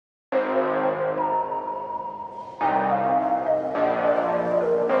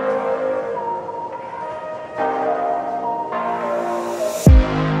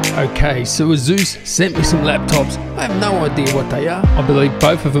Okay, so Asus sent me some laptops. I have no idea what they are. I believe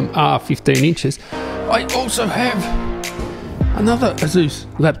both of them are 15 inches. I also have another Asus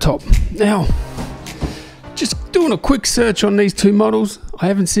laptop. Now, just doing a quick search on these two models. I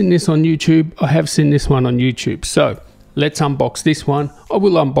haven't seen this on YouTube. I have seen this one on YouTube. So let's unbox this one. I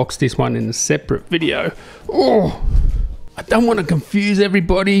will unbox this one in a separate video. Oh, I don't want to confuse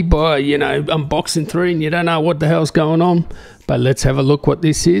everybody by, you know, unboxing three and you don't know what the hell's going on. But let's have a look what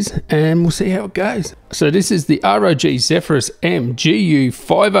this is and we'll see how it goes. So this is the ROG Zephyrus M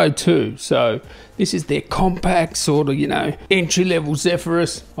GU502. So this is their compact sort of, you know, entry-level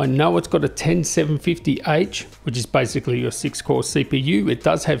Zephyrus. I know it's got a 10750H, which is basically your 6-core CPU. It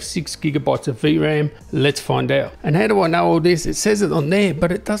does have 6 GB of VRAM. Let's find out. And how do I know all this? It says it on there,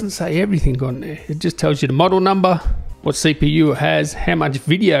 but it doesn't say everything on there. It just tells you the model number, what CPU it has, how much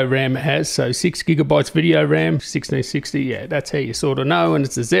video RAM it has. So 6 GB video RAM, 1660, yeah, that's how you sort of know. And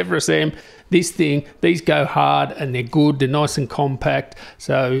it's a Zephyrus M. This thing, these go hard and they're good, they're nice and compact.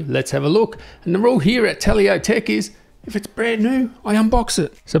 So let's have a look. And the rule here at Telio Tech is, if it's brand new, I unbox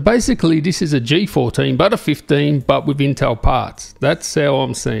it. So basically this is a G14, but a 15, but with Intel parts. That's how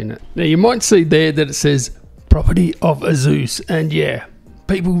I'm seeing it. Now you might see there that it says property of Asus, and yeah,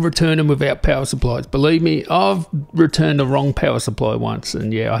 people return them without power supplies. Believe me, I've returned the wrong power supply once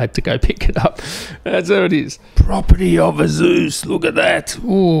and yeah, I had to go pick it up. That's how it is. Property of Asus, look at that.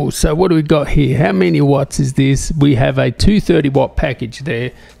 Oh, so what do we got here? How many watts is this? We have a 230 watt package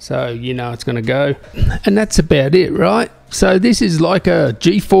there, so you know it's gonna go. And that's about it, right? So this is like a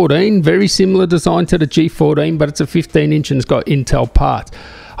G14, very similar design to the G14, but it's a 15 inch and it's got Intel parts.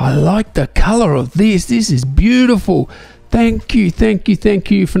 I like the color of this. This is beautiful. Thank you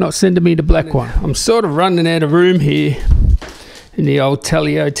for not sending me the black one. I'm sort of running out of room here in the old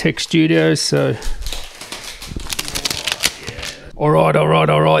Telio Tech studio, so all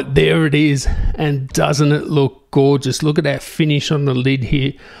right, there it is. And doesn't it look gorgeous? Look at that finish on the lid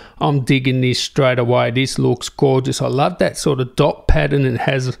here. I'm digging this straight away. This looks gorgeous. I love that sort of dot pattern it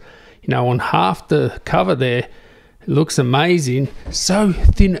has, you know, on half the cover there. It looks amazing. So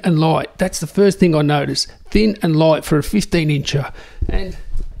thin and light. That's the first thing I noticed. Thin and light for a 15 incher.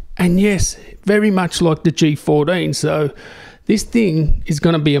 And yes, very much like the G14. So this thing is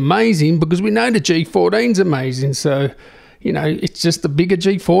going to be amazing because we know the G14's amazing. So, you know, it's just a bigger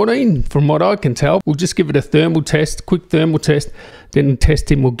G14 from what I can tell. We'll just give it a thermal test, quick thermal test. Then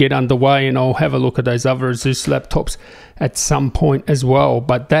testing will get underway and I'll have a look at those other Asus laptops at some point as well.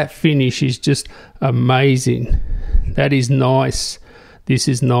 But that finish is just amazing. That is nice. This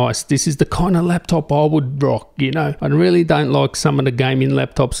is nice. This is the kind of laptop I would rock, you know. I really don't like some of the gaming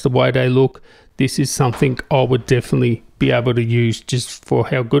laptops the way they look. This is something I would definitely be able to use just for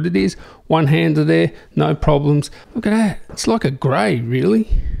how good it is. One hander there, no problems. Look at that. It's like a grey, really.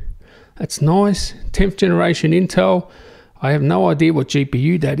 That's nice. 10th generation Intel. I have no idea what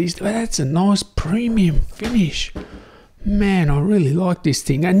GPU that is. That's a nice premium finish. Man, I really like this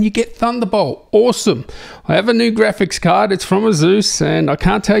thing. And you get Thunderbolt. Awesome. I have a new graphics card. It's from Asus and I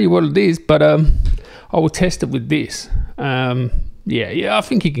can't tell you what it is, but I will test it with this. Yeah, I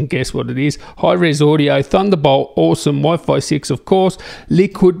think you can guess what it is. High-res audio, Thunderbolt, awesome. Wi-Fi 6, of course.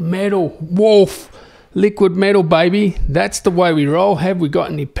 Liquid metal, wolf. Liquid metal, baby. That's the way we roll. Have we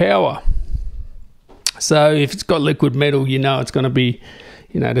got any power? So if it's got liquid metal, you know it's going to be,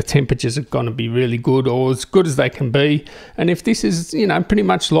 you know, the temperatures are going to be really good or as good as they can be. And if this is, you know, pretty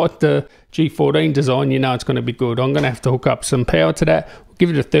much like the G14 design, you know it's going to be good. I'm going to have to hook up some power to that. We'll give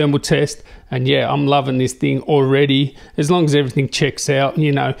it a thermal test. And yeah, I'm loving this thing already. As long as everything checks out,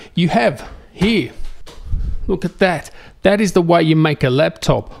 you know, you have here, look at that. That is the way you make a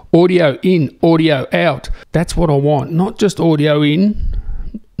laptop. Audio in, audio out. That's what I want. Not just audio in,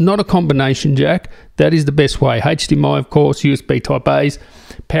 not a combination jack. That is the best way. HDMI, of course, USB Type A's,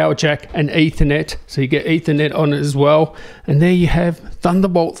 power jack and Ethernet. So you get Ethernet on it as well. And there you have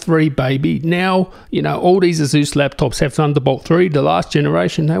Thunderbolt 3, baby. Now, you know, all these Asus laptops have Thunderbolt 3. The last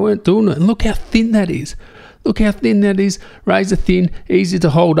generation, they weren't doing it. And look how thin that is. Look how thin that is. Razor thin, easy to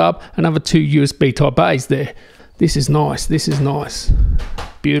hold up. Another 2 USB Type A's there. This is nice. This is nice.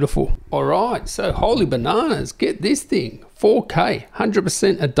 Beautiful. All right, so holy bananas. Get this thing. 4K,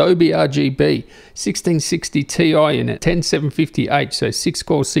 100% Adobe RGB, 1660 Ti in it, 10750H, so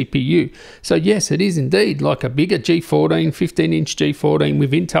 6-core CPU. So yes, it is indeed like a bigger G14, 15-inch G14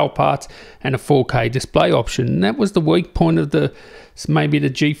 with Intel parts and a 4K display option. And that was the weak point of maybe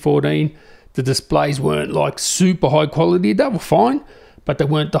the G14. The displays weren't like super high quality. They were fine, but they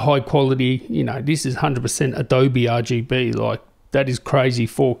weren't the high quality. You know, this is 100% Adobe RGB, like That is crazy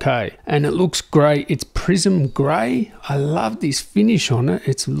 4K. And it looks great. It's prism grey. I love this finish on it.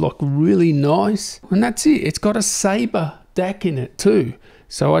 It's like really nice. And that's it. It's got a Sabre DAC in it too.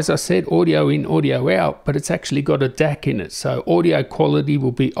 So as I said, audio in, audio out, but it's actually got a DAC in it. So audio quality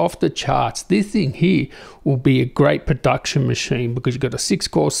will be off the charts. This thing here will be a great production machine because you've got a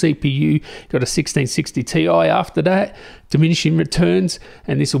 6-core CPU, you've got a 1660 Ti after that, diminishing returns,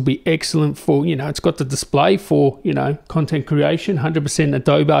 and this will be excellent for, you know, it's got the display for, you know, content creation, 100%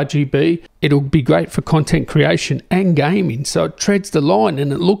 Adobe RGB. It'll be great for content creation and gaming. So it treads the line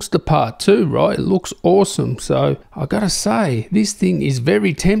and it looks the part too, right? It looks awesome. So I gotta say, this thing is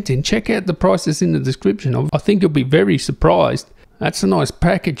very tempting. Check out the prices in the description. I think you'll be very surprised. That's a nice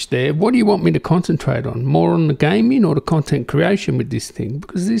package there. What do you want me to concentrate on? More on the gaming or the content creation with this thing?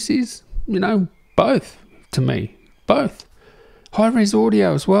 Because this is, you know, both to me. Both. High-res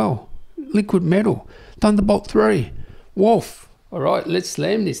audio as well. Liquid metal. Thunderbolt 3. Wolf. Alright, let's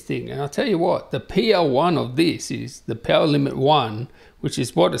slam this thing. And I'll tell you what, the PL1 of this is the power limit 1, which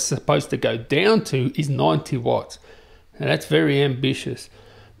is what it's supposed to go down to, is 90 watts. And that's very ambitious.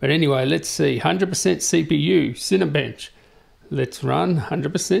 But anyway, let's see. 100% CPU, Cinebench. Let's run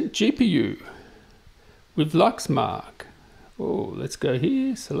 100% GPU with Luxmark. Oh, let's go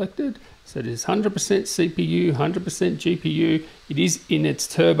here, selected. So it is 100% CPU, 100% GPU. It is in its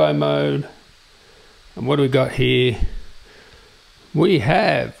turbo mode. And what do we got here? We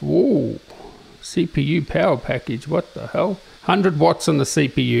have, whoa, CPU power package, what the hell? 100 watts on the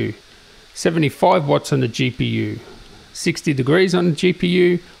CPU, 75 watts on the GPU, 60 degrees on the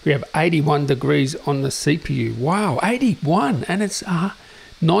GPU. We have 81 degrees on the CPU. Wow, 81, and it's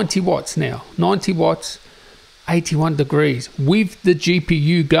 90 watts now. 90 watts, 81 degrees with the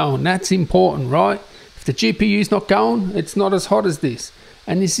GPU going. That's important, right? If the GPU's not going, it's not as hot as this.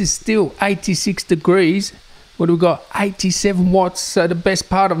 And this is still 86 degrees. What do we got? 87 watts. So the best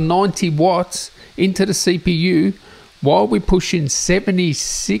part of 90 watts into the CPU while we're pushing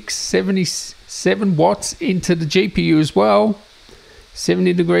 76, 77 watts into the GPU as well.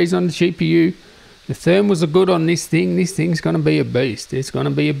 70 degrees on the GPU. The thermals are good on this thing. This thing's going to be a beast. It's going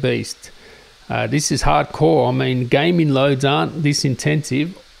to be a beast. This is hardcore. I mean, gaming loads aren't this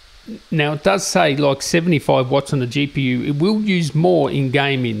intensive. Now, it does say like 75 watts on the GPU. It will use more in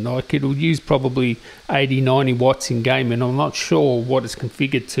gaming. Like, it'll use probably 80, 90 watts in gaming. I'm not sure what it's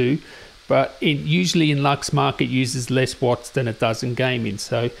configured to. But usually in Luxmark it uses less watts than it does in gaming.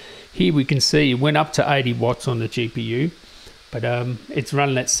 So here we can see it went up to 80 watts on the GPU. But it's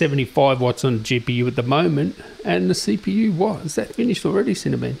running at 75 watts on the GPU at the moment. And the CPU, what? Is that finished already,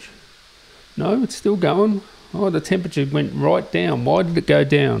 Cinebench? No, it's still going. Oh, the temperature went right down. Why did it go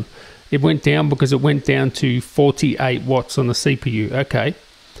down? It went down because it went down to 48 watts on the CPU. Okay.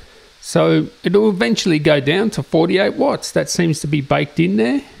 So it'll eventually go down to 48 watts. That seems to be baked in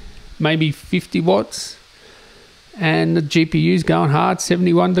there. Maybe 50 watts. And the GPU's going hard,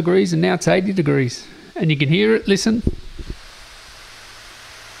 71 degrees, and now it's 80 degrees. And you can hear it, listen.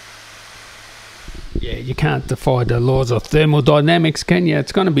 Yeah, you can't defy the laws of thermodynamics, can you?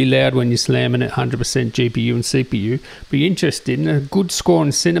 It's going to be loud when you're slamming it 100% GPU and CPU. Be interested in a good score on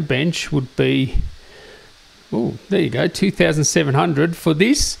Cinebench would be, oh, there you go, 2,700 for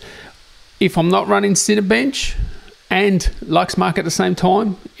this. If I'm not running Cinebench and Luxmark at the same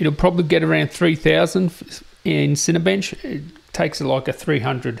time, it'll probably get around 3,000 in Cinebench. It takes like a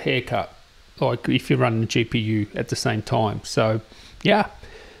 300 haircut, like if you're running the GPU at the same time. So, yeah,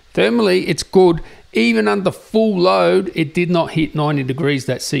 thermally, it's good. Even under full load, it did not hit 90 degrees,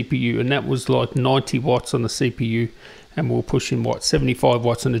 that CPU, and that was like 90 watts on the CPU, and we're pushing, what, 75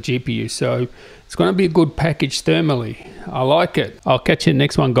 watts on the GPU. So it's going to be a good package thermally. I like it. I'll catch you in the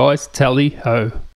next one, guys. Tally ho.